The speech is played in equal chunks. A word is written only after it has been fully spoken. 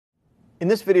In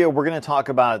this video, we're going to talk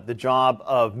about the job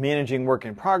of managing work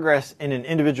in progress in an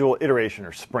individual iteration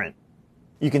or sprint.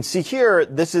 You can see here,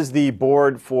 this is the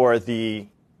board for the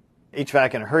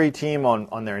HVAC in a Hurry team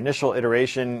on their initial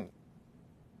iteration.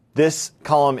 This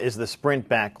column is the sprint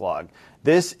backlog.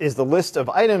 This is the list of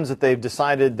items that they've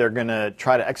decided they're going to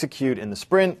try to execute in the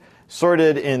sprint,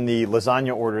 sorted in the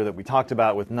lasagna order that we talked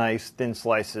about with nice thin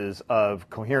slices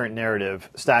of coherent narrative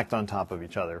stacked on top of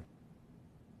each other.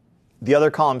 The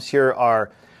other columns here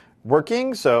are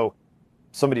working, so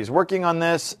somebody's working on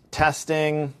this,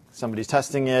 testing, somebody's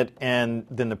testing it, and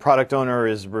then the product owner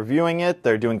is reviewing it.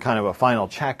 They're doing kind of a final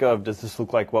check of, does this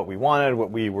look like what we wanted,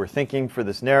 what we were thinking for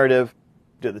this narrative?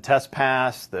 Did the test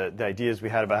pass, the ideas we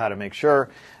had about how to make sure,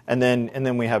 and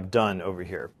then we have done over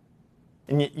here.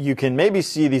 And you can maybe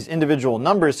see these individual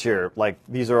numbers here, like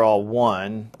these are all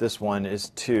 1, this one is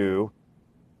 2.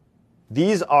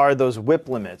 These are those WIP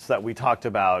limits that we talked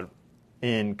about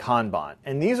in Kanban.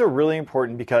 And these are really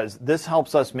important because this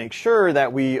helps us make sure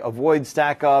that we avoid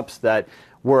stack ups, that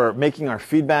we're making our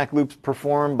feedback loops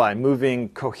perform by moving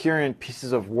coherent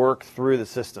pieces of work through the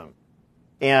system.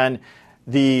 And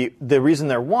the reason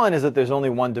they're 1 is that there's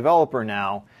only 1 developer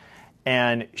now,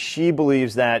 and she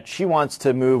believes that she wants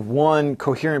to move 1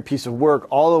 coherent piece of work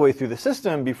all the way through the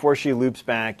system before she loops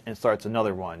back and starts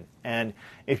another one. And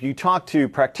if you talk to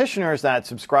practitioners that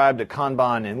subscribe to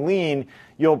Kanban and Lean,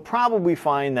 you'll probably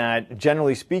find that,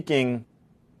 generally speaking,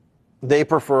 they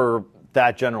prefer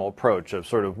that general approach of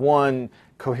sort of 1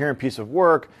 coherent piece of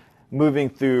work moving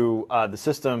through the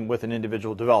system with an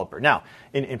individual developer. Now,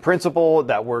 in principle,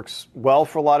 that works well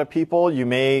for a lot of people. You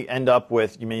may end up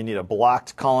with, you may need a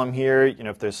blocked column here,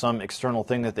 if there's some external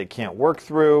thing that they can't work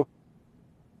through,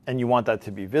 and you want that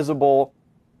to be visible.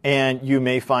 And you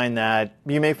may find that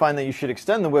you should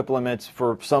extend the WIP limits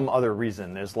for some other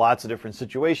reason. There's lots of different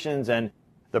situations, and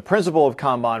the principle of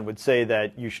Kanban would say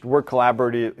that you should work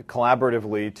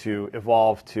collaboratively to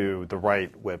evolve to the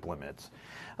right WIP limits.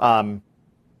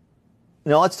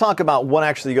 Now let's talk about what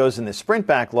actually goes in the sprint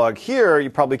backlog. Here,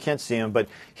 you probably can't see them, but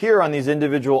here on these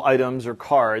individual items or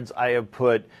cards, I have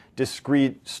put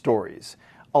discrete stories.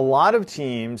 A lot of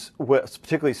teams,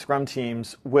 particularly Scrum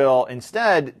teams, will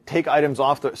instead take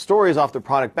stories off the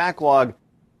product backlog,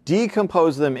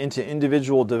 decompose them into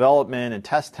individual development and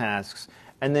test tasks,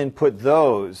 and then put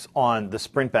those on the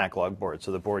sprint backlog board,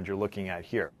 so the board you're looking at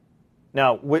here.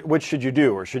 Now, which should you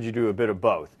do, or should you do a bit of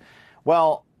both?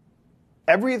 Well,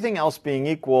 everything else being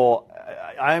equal,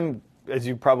 I'm, as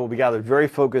you probably gathered, very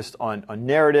focused on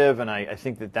narrative, and I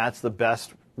think that that's the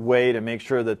best way to make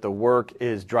sure that the work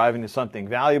is driving to something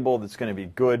valuable that's going to be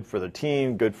good for the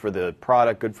team, good for the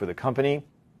product, good for the company.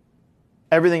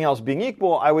 Everything else being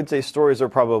equal, I would say stories are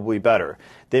probably better.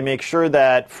 They make sure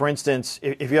that, for instance,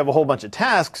 if you have a whole bunch of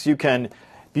tasks, you can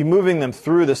be moving them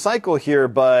through the cycle here,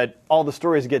 but all the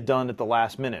stories get done at the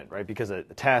last minute, right? Because a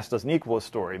task doesn't equal a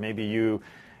story. Maybe you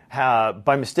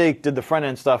by mistake did the front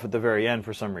end stuff at the very end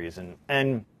for some reason.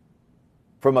 And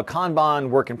from a Kanban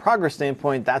work in progress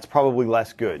standpoint, that's probably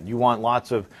less good. You want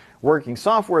lots of working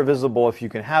software visible if you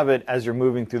can have it as you're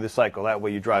moving through the cycle. That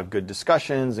way you drive good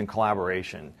discussions and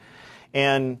collaboration.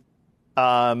 And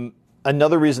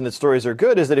another reason that stories are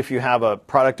good is that if you have a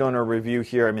product owner review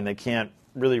here, they can't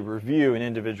really review an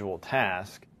individual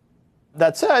task.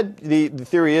 That said, the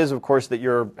theory is, of course, that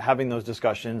you're having those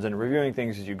discussions and reviewing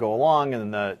things as you go along,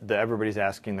 and then everybody's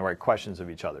asking the right questions of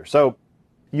each other. So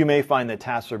you may find that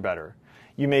tasks are better.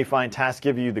 You may find tasks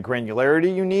give you the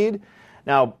granularity you need.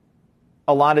 Now,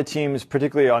 a lot of teams,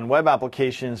 particularly on web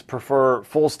applications, prefer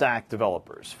full stack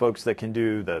developers, folks that can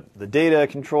do the data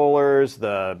controllers,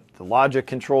 the logic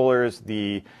controllers,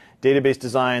 the database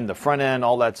design, the front end,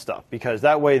 all that stuff, because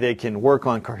that way they can work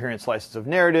on coherent slices of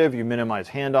narrative, you minimize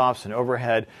handoffs and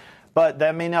overhead, but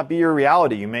that may not be your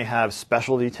reality. You may have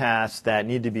specialty tasks that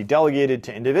need to be delegated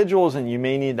to individuals, and you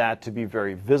may need that to be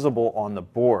very visible on the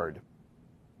board.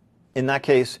 In that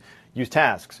case, use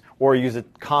tasks, or use a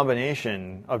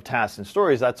combination of tasks and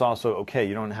stories. That's also okay.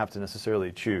 You don't have to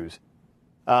necessarily choose.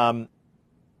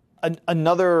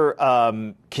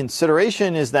 Another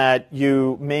consideration is that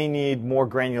you may need more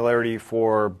granularity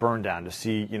for burn down to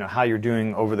see how you're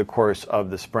doing over the course of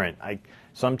the sprint.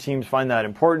 Some teams find that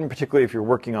important, particularly if you're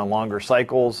working on longer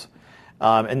cycles,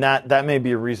 and that may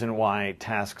be a reason why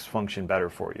tasks function better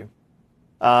for you.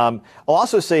 I'll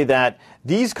also say that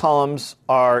these columns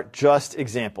are just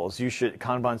examples.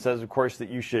 Kanban says, of course,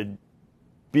 that you should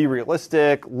be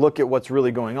realistic, look at what's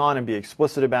really going on, and be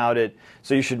explicit about it.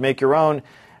 So you should make your own.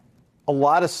 A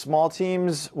lot of small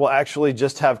teams will actually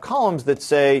just have columns that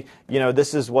say,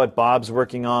 this is what Bob's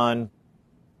working on,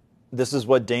 this is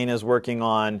what Dana's working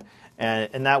on,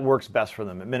 and that works best for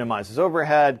them. It minimizes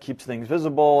overhead, keeps things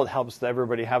visible, it helps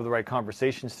everybody have the right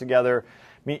conversations together.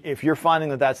 I mean, if you're finding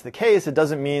that that's the case, it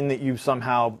doesn't mean that you've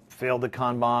somehow failed at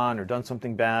Kanban or done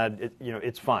something bad.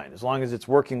 It's fine. As long as it's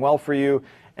working well for you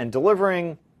and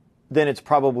delivering, then it's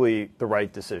probably the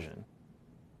right decision.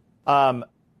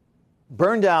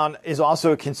 Burn down is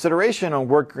also a consideration on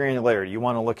work granularity. You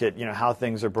want to look at how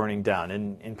things are burning down.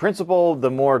 And in principle, the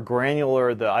more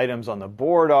granular the items on the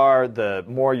board are, the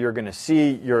more you're going to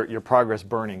see your progress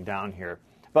burning down here.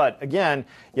 But again,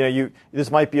 this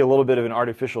might be a little bit of an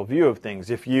artificial view of things.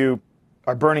 If you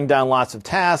are burning down lots of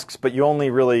tasks, but you only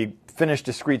really finish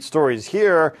discrete stories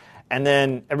here, and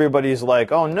then everybody's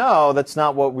like, oh no, that's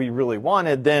not what we really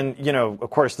wanted, then, of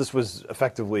course, this was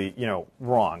effectively,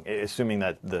 wrong, assuming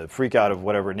that the freak out of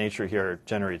whatever nature here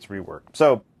generates rework.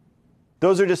 So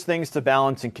those are just things to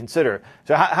balance and consider.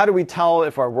 So how do we tell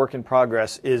if our work in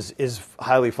progress is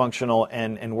highly functional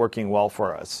and working well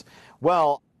for us?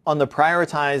 Well, on the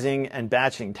prioritizing and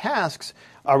batching tasks,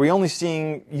 are we only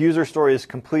seeing user stories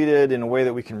completed in a way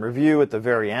that we can review at the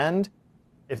very end?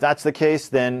 If that's the case,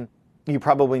 then you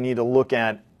probably need to look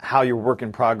at how your work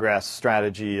in progress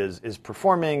strategy is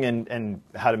performing and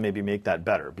how to maybe make that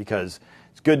better, because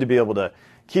it's good to be able to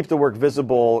keep the work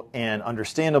visible and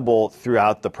understandable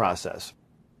throughout the process.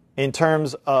 In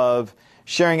terms of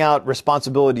sharing out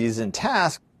responsibilities and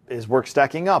tasks, is work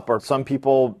stacking up? Are some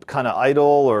people kind of idle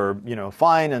or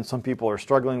fine, and some people are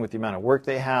struggling with the amount of work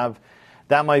they have?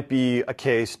 That might be a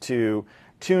case to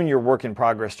tune your work in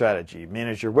progress strategy.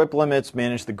 Manage your WIP limits,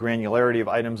 manage the granularity of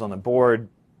items on the board.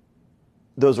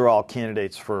 Those are all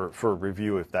candidates for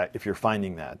review if you're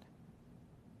finding that.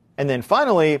 And then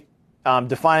finally,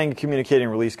 defining and communicating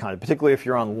release content. Particularly if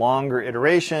you're on longer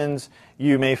iterations,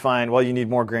 you may find, well, you need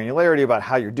more granularity about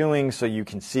how you're doing so you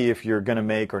can see if you're going to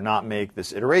make or not make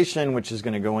this iteration, which is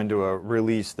going to go into a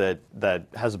release that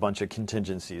has a bunch of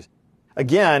contingencies.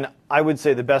 Again, I would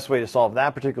say the best way to solve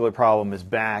that particular problem is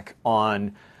back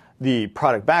on the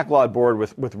product backlog board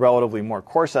with relatively more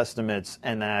course estimates,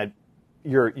 and that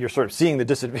you're sort of seeing the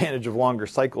disadvantage of longer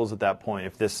cycles at that point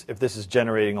if this is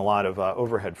generating a lot of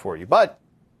overhead for you. But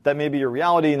that may be your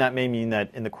reality, and that may mean that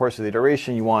in the course of the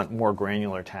iteration you want more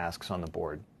granular tasks on the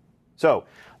board. So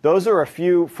those are a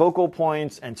few focal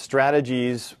points and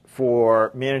strategies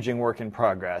for managing work in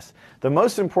progress. The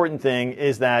most important thing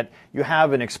is that you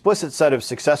have an explicit set of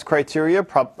success criteria.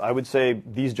 I would say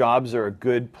these jobs are a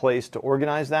good place to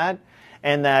organize that,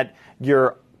 and that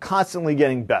you're constantly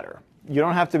getting better. You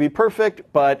don't have to be perfect,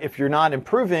 but if you're not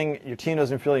improving, your team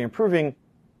doesn't feel you're improving,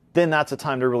 then that's a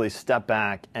time to really step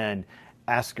back and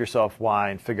ask yourself why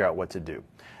and figure out what to do.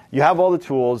 You have all the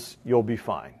tools, you'll be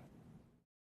fine.